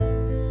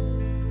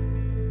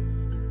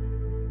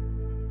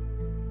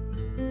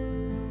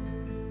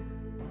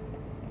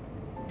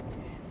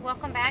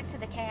welcome back to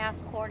the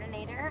Chaos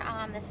Coordinator.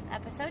 This is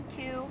episode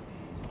 2,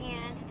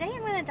 and today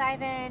I'm going to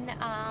dive in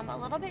a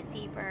little bit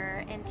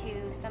deeper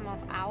into some of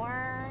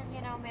our,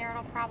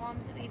 marital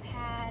problems that we've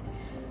had,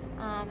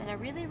 and a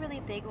really,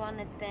 really big one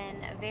that's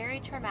been very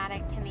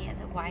traumatic to me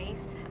as a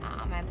wife.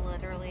 I'm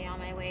literally on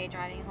my way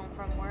driving home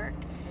from work,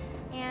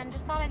 and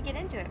just thought I'd get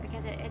into it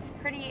because it's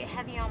pretty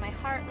heavy on my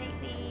heart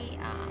lately.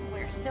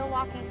 We're still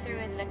walking through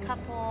as a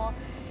couple,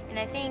 and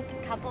I think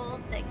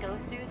couples that go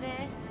through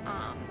this,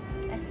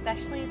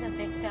 especially the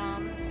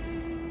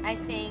victim, I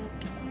think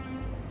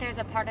there's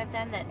a part of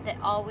them that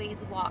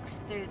always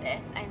walks through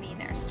this. I mean,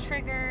 there's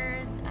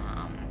triggers,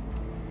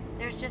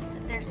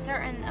 there's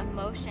certain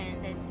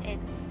emotions.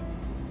 It's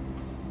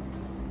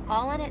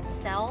all in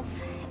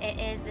itself. It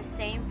is the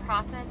same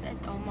process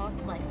as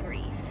almost like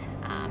grief.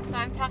 So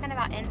I'm talking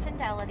about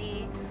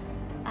infidelity.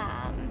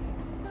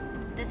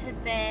 This has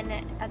been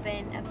a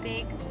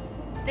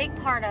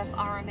big part of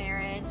our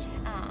marriage,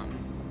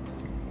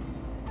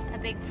 a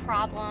big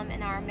problem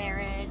in our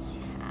marriage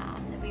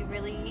that we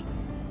really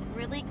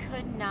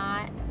could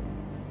not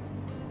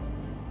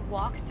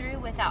walk through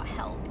without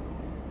help.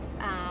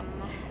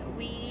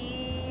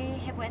 We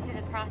have went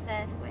through the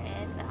process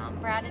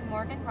with Brad and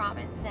Morgan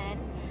Robinson.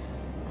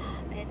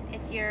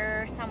 If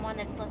you're someone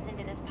that's listening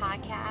to this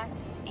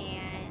podcast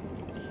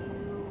and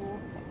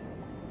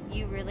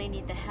you really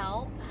need the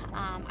help,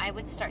 I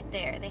would start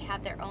there. They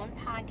have their own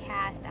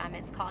podcast.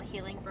 It's called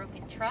Healing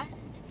Broken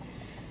Trust,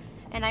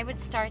 and I would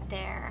start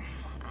there.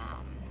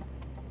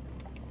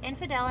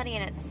 Infidelity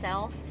in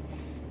itself,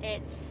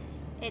 it's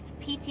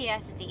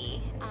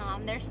PTSD.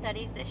 There's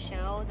studies that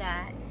show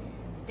that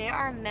there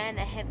are men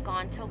that have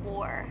gone to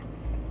war,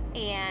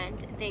 and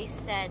they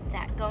said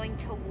that going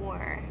to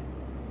war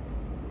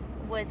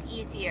was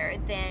easier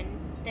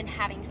than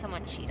having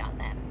someone cheat on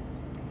them.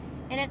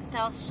 In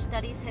itself,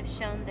 studies have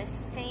shown the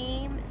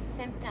same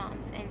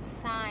symptoms and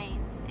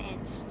signs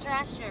and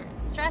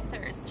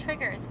stressors,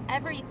 triggers,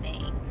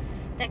 everything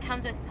that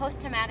comes with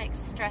post-traumatic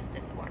stress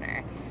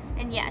disorder.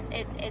 And yes,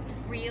 it's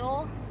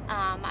real.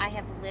 I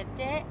have lived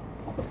it.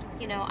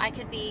 I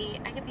could be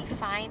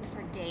fined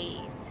for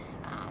days,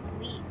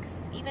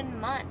 weeks, even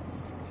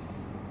months,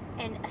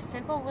 and a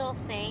simple little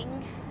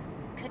thing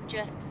could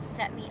just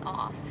set me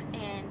off.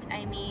 And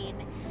I mean,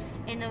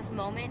 in those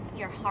moments,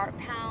 your heart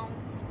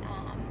pounds,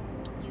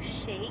 you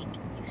shake,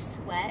 you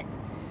sweat,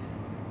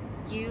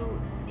 you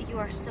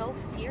are so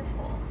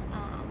fearful,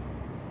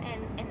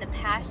 and the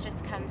past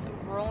just comes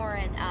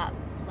roaring up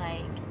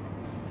like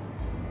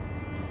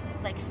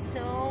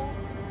so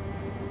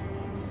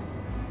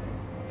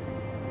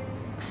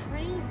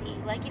crazy,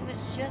 like it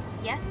was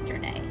just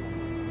yesterday.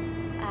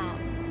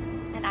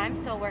 And I'm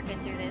still working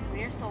through this.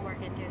 We are still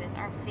working through this.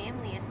 Our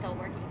family is still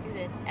working through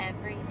this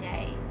every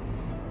day.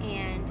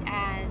 And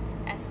as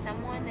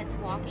someone that's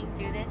walking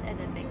through this as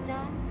a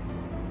victim,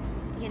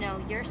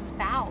 your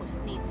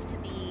spouse needs to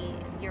be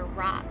your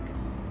rock.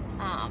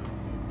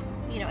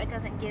 It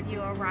doesn't give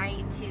you a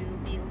right to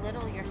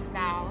belittle your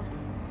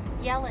spouse,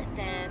 yell at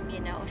them,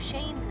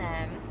 shame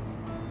them.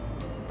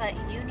 But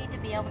you need to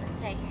be able to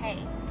say,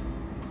 hey,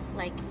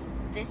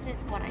 this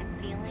is what I'm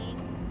feeling.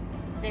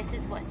 This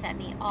is what set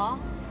me off.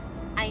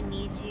 I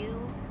need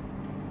you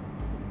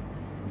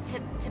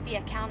to be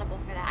accountable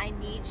for that. I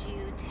need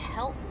you to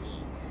help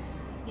me.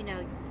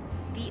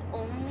 The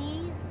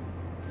only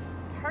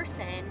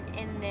person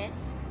in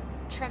this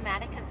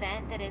traumatic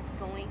event that is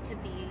going to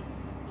be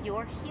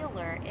your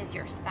healer is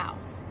your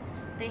spouse.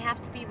 They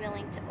have to be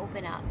willing to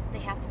open up. They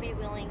have to be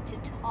willing to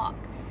talk.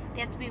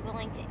 They have to be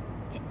willing to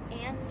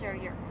answer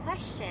your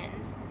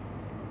questions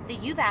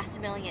that you've asked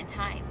a million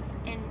times,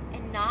 and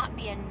not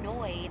be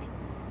annoyed,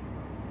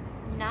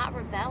 not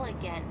rebel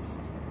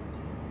against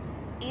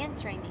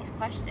answering these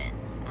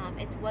questions.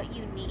 It's what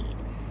you need.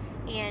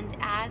 And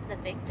as the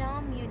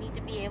victim, you need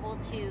to be able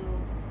to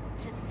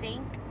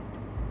think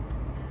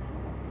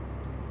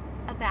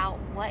about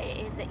what it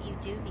is that you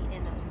do need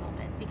in those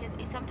moments, because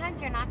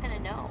sometimes you're not going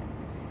to know.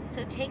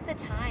 So take the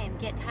time,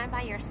 get time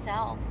by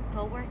yourself,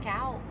 go work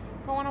out,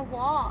 go on a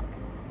walk,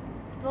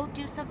 go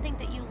do something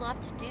that you love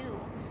to do,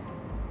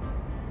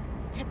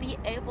 to be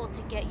able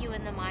to get you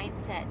in the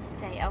mindset to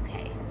say,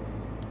 okay,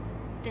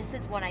 this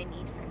is what I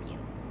need from you.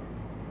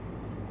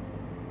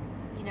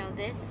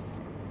 This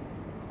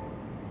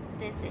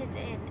is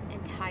an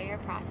entire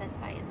process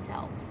by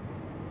itself.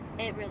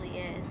 It really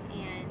is.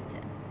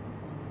 And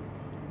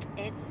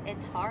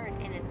it's hard,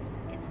 and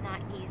it's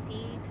not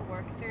easy to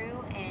work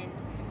through, and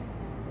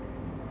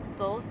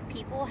both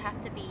people have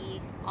to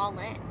be all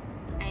in.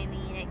 I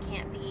mean, it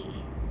can't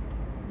be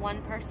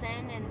one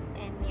person and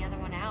the other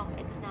one out.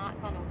 It's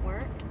not going to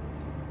work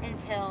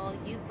until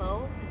you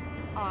both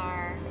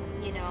are,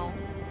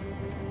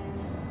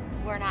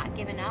 we're not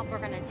giving up. We're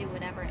going to do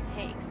whatever it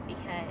takes,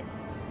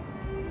 because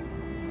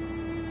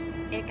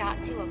it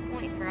got to a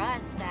point for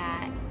us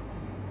that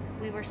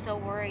we were so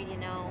worried,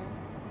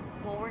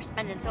 well, we're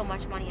spending so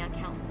much money on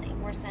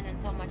counseling. We're spending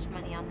so much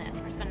money on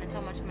this. We're spending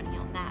so much money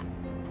on that.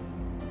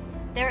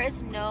 There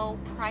is no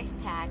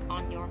price tag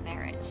on your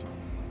marriage.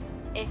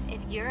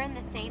 If you're in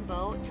the same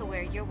boat to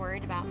where you're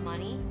worried about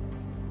money,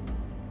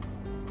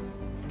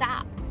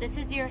 stop. This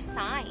is your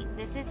sign.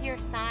 This is your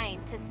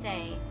sign to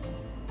say,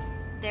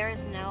 there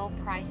is no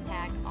price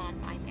tag on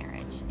my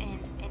marriage.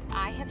 And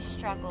I have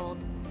struggled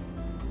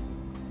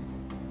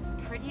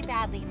pretty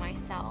badly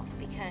myself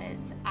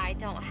because I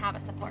don't have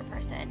a support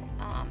person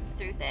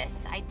through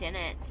this. I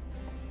didn't.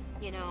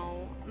 You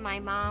know, my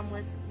mom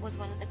was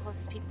one of the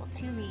closest people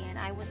to me, and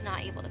I was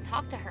not able to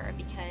talk to her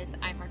because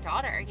I'm her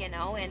daughter, you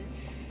know,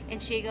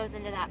 and she goes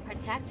into that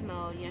protect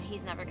mode. You know,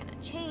 he's never going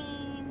to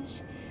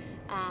change.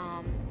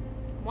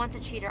 Once a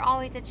cheater,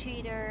 always a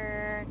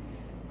cheater.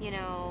 You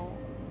know,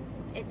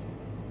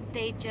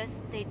 they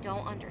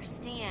don't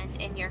understand.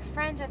 And your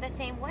friends are the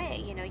same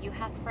way. You know, you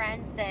have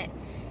friends that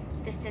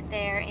sit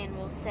there and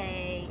will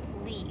say,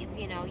 leave,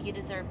 you know, you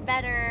deserve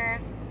better.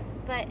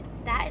 But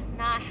that is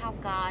not how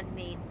God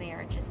made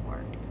marriages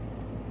work.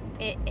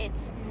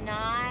 It's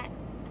not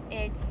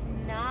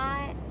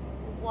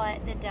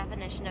what the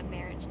definition of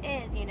marriage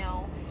is. You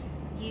know,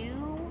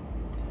 you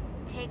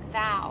take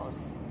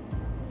vows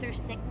through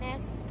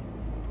sickness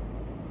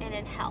and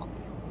in health,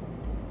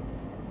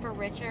 for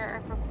richer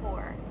or for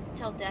poor,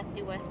 till death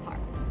do us part.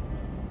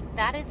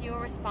 That is your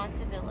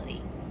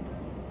responsibility.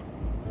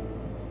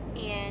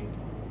 And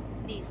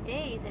these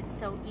days, it's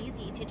so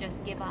easy to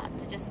just give up,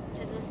 to just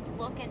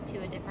look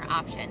into a different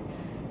option.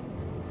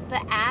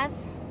 But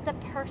as the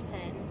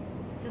person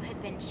who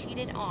had been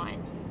cheated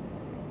on,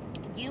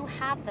 you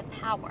have the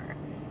power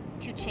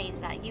to change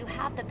that. You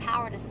have the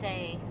power to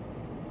say,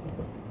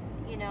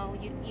 you know,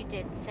 you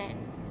did sin,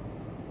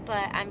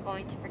 but I'm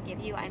going to forgive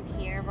you. I'm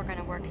here. We're going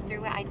to work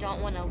through it. I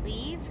don't want to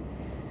leave.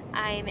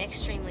 I'm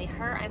extremely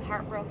hurt. I'm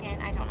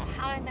heartbroken. I don't know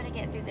how I'm going to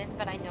get through this,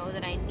 but I know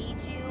that I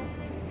need you,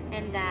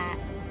 and that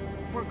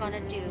we're going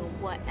to do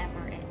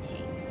whatever it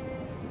takes.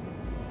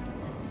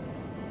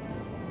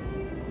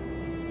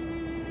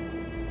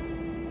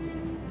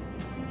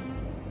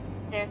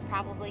 There's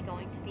probably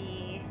going to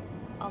be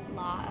a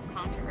lot of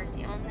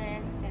controversy on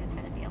this. There's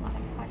going to be a lot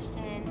of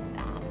questions.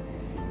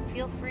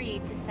 Feel free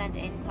to send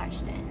in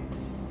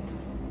questions.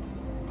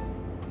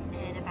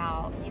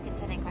 And you can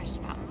send in questions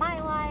about my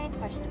life,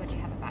 questions what you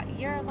have about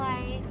your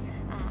life.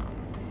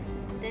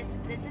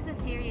 This is a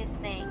serious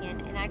thing,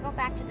 and I go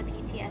back to the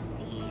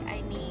PTSD.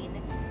 I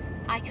mean,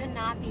 I could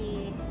not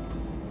be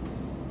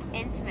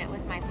intimate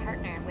with my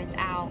partner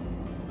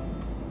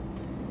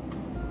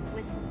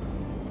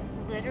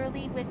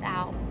literally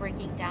without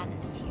breaking down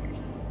into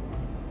tears.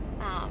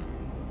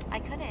 I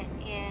couldn't,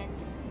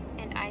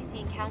 and I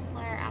seen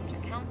counselor after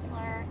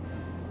counselor,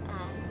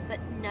 but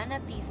none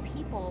of these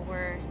people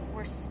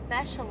were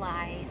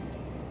specialized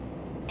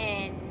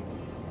in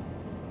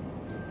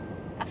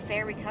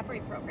affair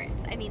recovery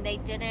programs. I mean, they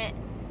didn't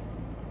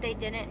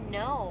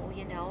know,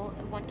 you know.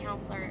 One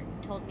counselor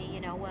told me,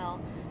 you know, well,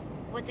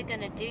 what's it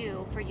going to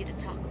do for you to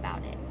talk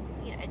about it?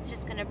 You know, it's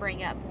just going to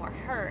bring up more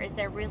hurt. Is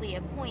there really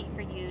a point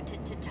for you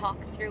to talk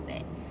through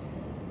it?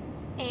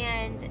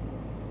 And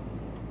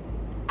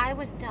I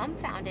was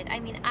dumbfounded. I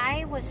mean,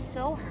 I was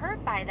so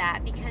hurt by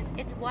that because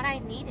it's what I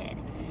needed.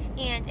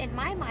 And in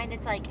my mind,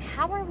 it's like,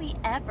 how are we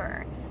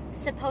ever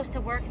supposed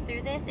to work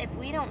through this if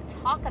we don't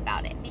talk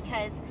about it?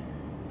 Because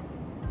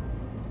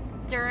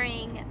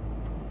during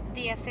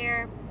the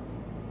affair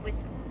with,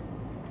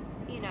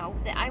 you know,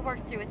 that I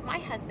worked through with my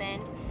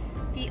husband,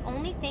 the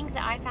only things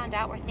that I found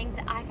out were things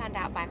that I found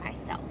out by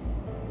myself.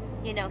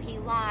 You know, he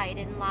lied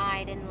and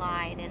lied and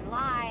lied and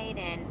lied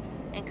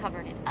and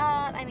covered it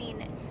up. I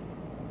mean,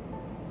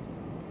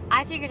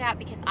 I figured out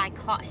because I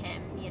caught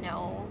him, you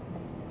know,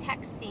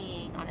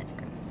 texting on his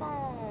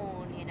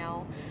phone, you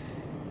know,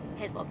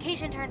 his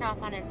location turned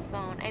off on his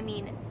phone. I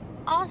mean,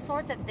 all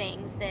sorts of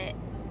things that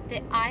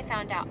I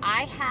found out.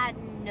 I had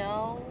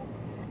no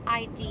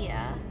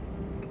idea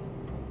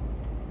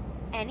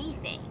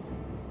anything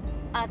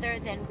other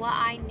than what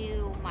I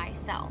knew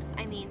myself.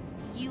 I mean,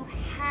 you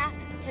have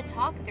to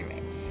talk through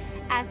it.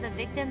 As the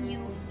victim, you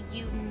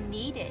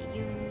need it.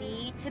 You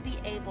need to be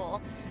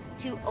able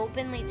to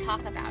openly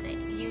talk about it.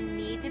 You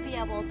need to be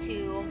able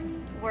to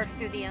work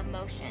through the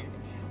emotions,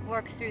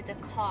 work through the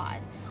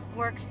cause,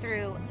 work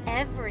through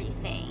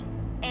everything.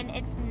 And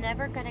it's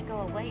never going to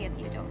go away if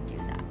you don't do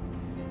that.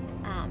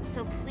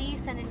 So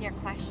please send in your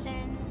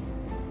questions.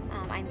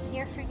 I'm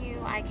here for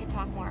you. I can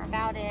talk more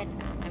about it.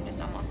 I'm just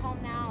almost home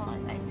now.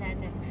 As I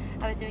said, that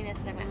I was doing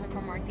this and I went home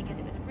from work because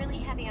it was really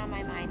heavy on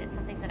my mind. It's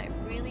something that I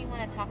really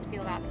want to talk to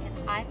people about because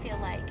I feel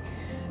like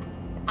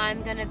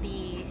I'm going to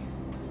be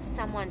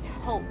someone's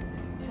hope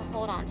to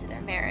hold on to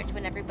their marriage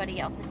when everybody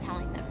else is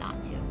telling them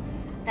not to.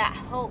 That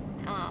hope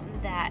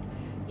that,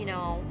 you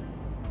know,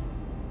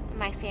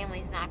 my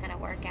family's not going to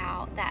work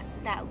out.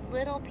 That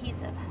little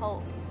piece of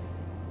hope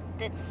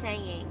that's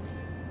saying,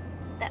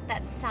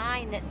 that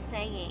sign that's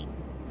saying,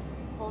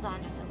 hold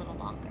on just a little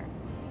longer.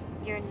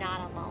 You're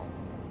not alone.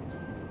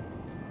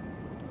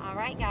 All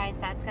right, guys,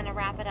 that's going to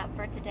wrap it up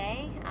for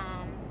today.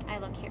 I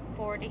look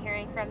forward to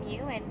hearing from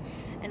you,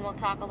 and we'll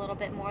talk a little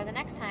bit more the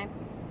next time.